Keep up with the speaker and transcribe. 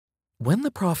When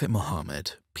the Prophet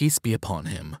Muhammad, peace be upon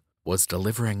him, was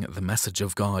delivering the message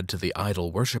of God to the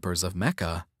idol worshippers of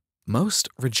Mecca, most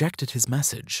rejected his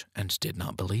message and did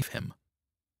not believe him.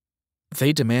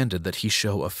 They demanded that he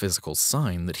show a physical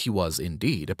sign that he was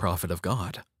indeed a prophet of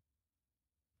God.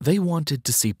 They wanted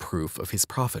to see proof of his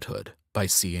prophethood by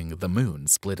seeing the moon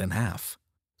split in half,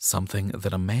 something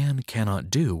that a man cannot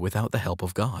do without the help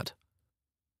of God.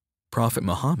 Prophet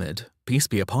Muhammad, peace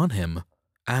be upon him,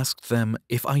 asked them,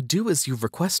 "If I do as you've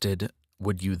requested,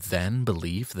 would you then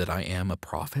believe that I am a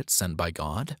prophet sent by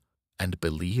God and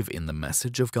believe in the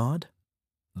message of God?"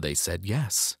 They said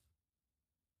yes.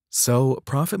 So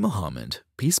Prophet Muhammad,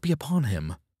 peace be upon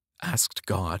him, asked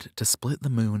God to split the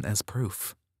moon as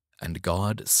proof, and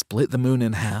God split the moon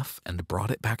in half and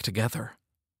brought it back together.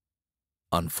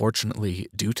 Unfortunately,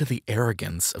 due to the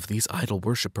arrogance of these idol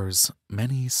worshippers,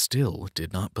 many still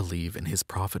did not believe in his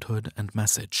prophethood and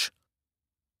message.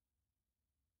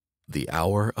 The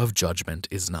hour of judgment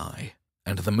is nigh,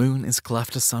 and the moon is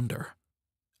cleft asunder.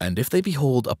 And if they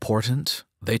behold a portent,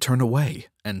 they turn away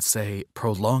and say,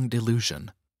 "Prolonged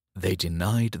delusion." They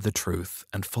denied the truth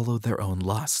and followed their own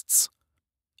lusts.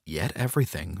 Yet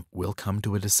everything will come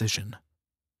to a decision.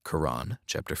 Quran,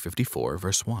 chapter 54,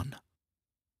 verse 1.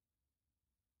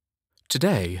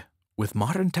 Today, with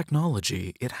modern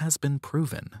technology, it has been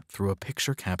proven through a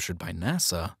picture captured by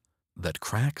NASA that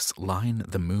cracks line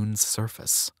the moon's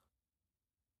surface.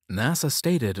 NASA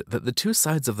stated that the two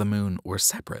sides of the moon were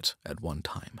separate at one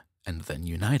time and then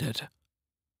united.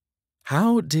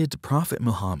 How did Prophet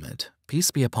Muhammad,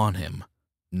 peace be upon him,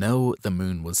 know the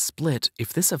moon was split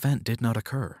if this event did not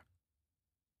occur?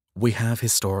 We have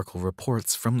historical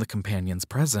reports from the companions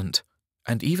present,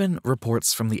 and even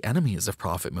reports from the enemies of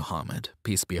Prophet Muhammad,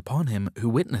 peace be upon him, who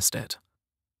witnessed it.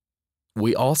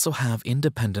 We also have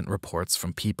independent reports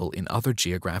from people in other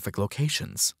geographic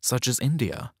locations, such as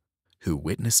India, who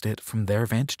witnessed it from their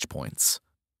vantage points.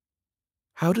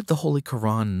 How did the Holy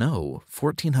Quran know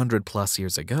 1400 plus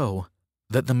years ago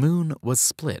that the moon was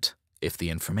split if the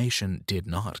information did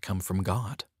not come from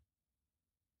God?